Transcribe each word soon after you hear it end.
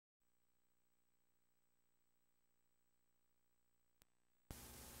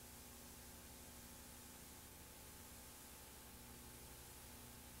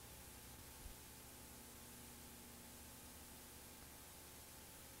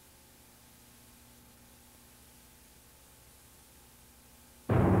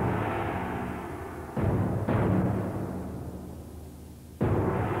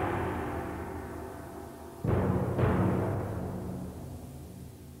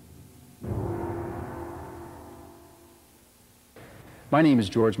My name is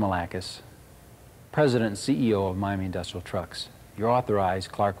George Malakis, President and CEO of Miami Industrial Trucks, your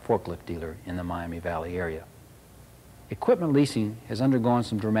authorized Clark forklift dealer in the Miami Valley area. Equipment leasing has undergone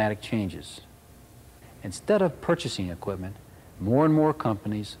some dramatic changes. Instead of purchasing equipment, more and more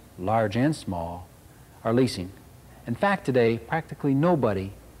companies, large and small, are leasing. In fact, today, practically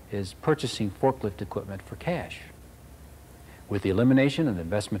nobody is purchasing forklift equipment for cash. With the elimination of the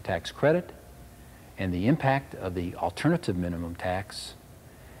investment tax credit and the impact of the alternative minimum tax,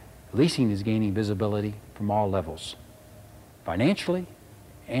 leasing is gaining visibility from all levels, financially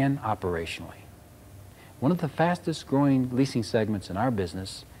and operationally. One of the fastest growing leasing segments in our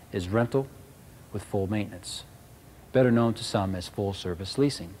business is rental with full maintenance, better known to some as full service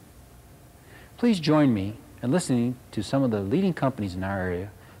leasing. Please join me in listening to some of the leading companies in our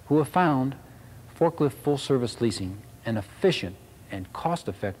area who have found forklift full service leasing an efficient and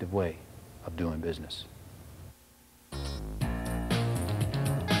cost-effective way of doing business.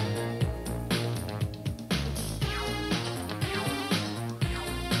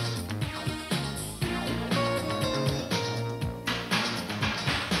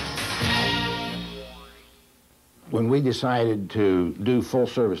 When we decided to do full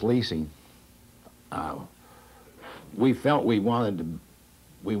service leasing, we felt we wanted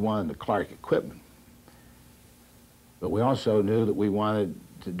the Clark equipment, but we also knew that we wanted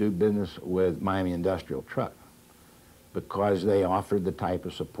to do business with Miami Industrial Truck because they offered the type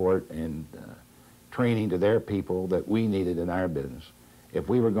of support and training to their people that we needed in our business. If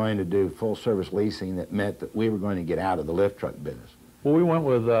we were going to do full service leasing, that meant that we were going to get out of the lift truck business. Well, we went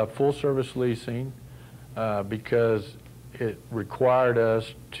with full service leasing because it required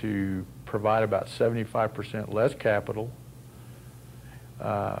us to provide about 75% less capital.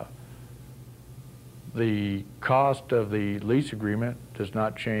 The cost of the lease agreement does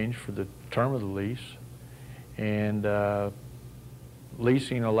not change for the term of the lease, and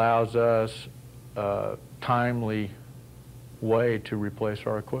leasing allows us a timely way to replace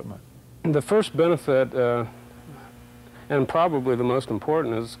our equipment. The first benefit, and probably the most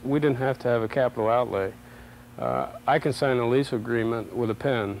important, is we didn't have to have a capital outlay. I can sign a lease agreement with a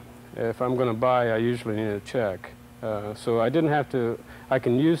pen. If I'm going to buy, I usually need a check. So I didn't have to, I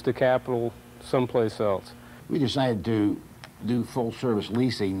can use the capital someplace else. We decided to do full service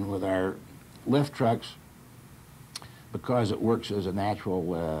leasing with our lift trucks because it works as a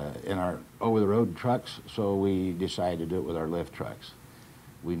natural in our over-the-road trucks, so we decided to do it with our lift trucks.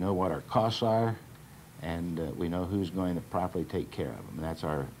 We know what our costs are, and we know who's going to properly take care of them, and that's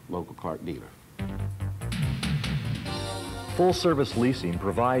our local Clark dealer. Full service leasing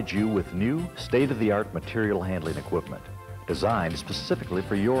provides you with new, state-of-the-art material handling equipment designed specifically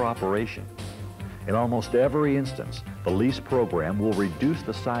for your operation. In almost every instance, the lease program will reduce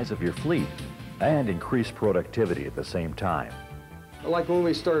the size of your fleet and increase productivity at the same time. Like when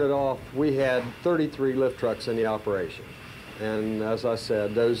we started off, we had 33 lift trucks in the operation. And as I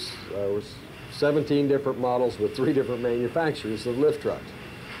said, those was 17 different models with 3 different manufacturers of lift trucks.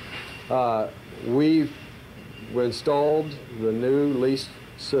 We installed the new lease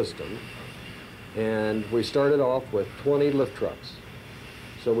system, and we started off with 20 lift trucks.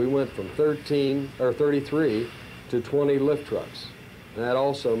 So we went from 33 to 20 lift trucks. And that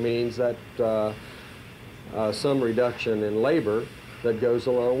also means that some reduction in labor that goes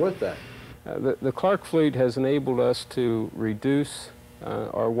along with that. The Clark fleet has enabled us to reduce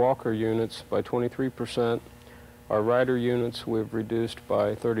our walker units by 23%. Our rider units we've reduced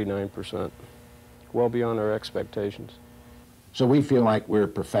by 39%, well beyond our expectations. So we feel like we're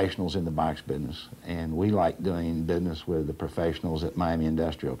professionals in the box business, and we like doing business with the professionals at Miami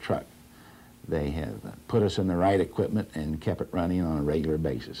Industrial Truck. They have put us in the right equipment and kept it running on a regular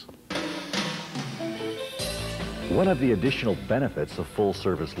basis. One of the additional benefits of full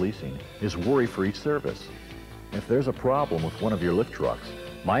service leasing is worry-free service. If there's a problem with one of your lift trucks,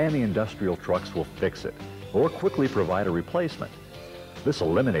 Miami Industrial Trucks will fix it or quickly provide a replacement. This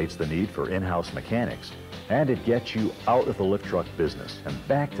eliminates the need for in-house mechanics, and it gets you out of the lift truck business and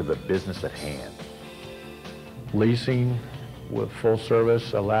back to the business at hand. Leasing with full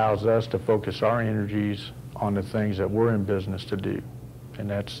service allows us to focus our energies on the things that we're in business to do, and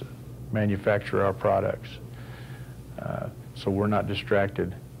that's manufacture our products. So we're not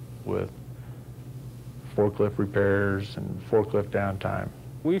distracted with forklift repairs and forklift downtime.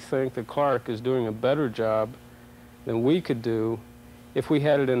 We think that Clark is doing a better job than we could do if we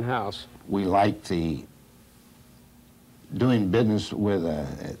had it in-house. We like the doing business with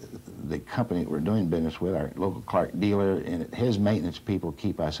the company that we're doing business with, our local Clark dealer, and his maintenance people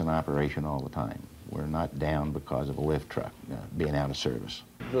keep us in operation all the time. We're not down because of a lift truck being out of service.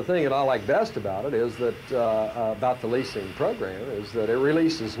 the thing that I like best about it is that, about the leasing program, is that it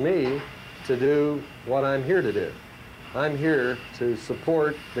releases me to do what I'm here to do. I'm here to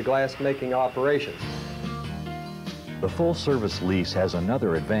support the glass-making operations. The full-service lease has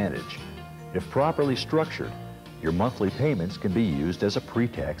another advantage. If properly structured, your monthly payments can be used as a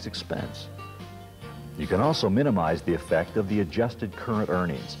pre-tax expense. You can also minimize the effect of the adjusted current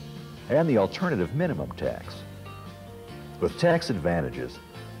earnings and the alternative minimum tax. With tax advantages,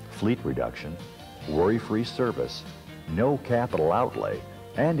 fleet reduction, worry-free service, no capital outlay,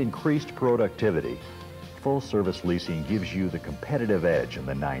 and increased productivity, full-service leasing gives you the competitive edge in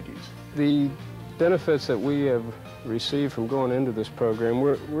the 90s. The benefits that we have received from going into this program,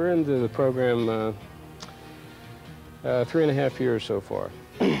 we're into the program 3.5 years so far.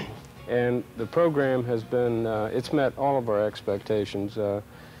 And the program has been, it's met all of our expectations.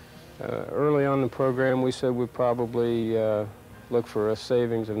 Early on in the program, we said we'd probably look for a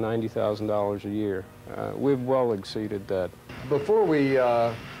savings of $90,000 a year. We've well exceeded that. Before we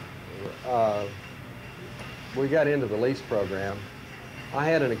got into the lease program, I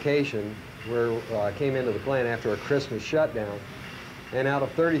had an occasion where I came into the plant after a Christmas shutdown, and out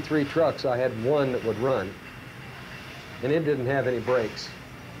of 33 trucks, I had one that would run, and it didn't have any brakes.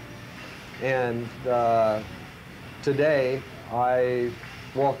 And today, I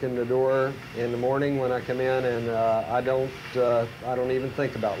walk in the door in the morning when I come in, and I don't even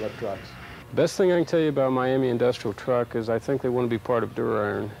think about lift trucks. Best thing I can tell you about Miami Industrial Truck is I think they want to be part of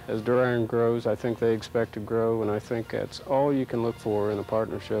Duriron. As Duriron grows, I think they expect to grow, and I think that's all you can look for in a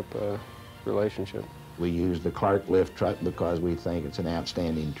partnership relationship. We use the Clark lift truck because we think it's an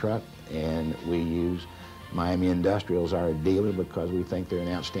outstanding truck, and we use Miami Industrial as our dealer because we think they're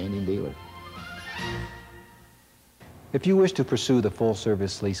an outstanding dealer. If you wish to pursue the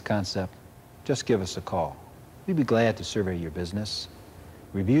full-service lease concept, just give us a call. We'd be glad to survey your business,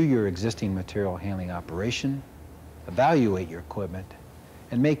 review your existing material handling operation, evaluate your equipment,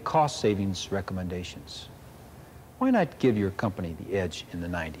 and make cost savings recommendations. Why not give your company the edge in the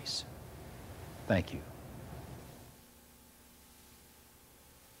 90s? Thank you.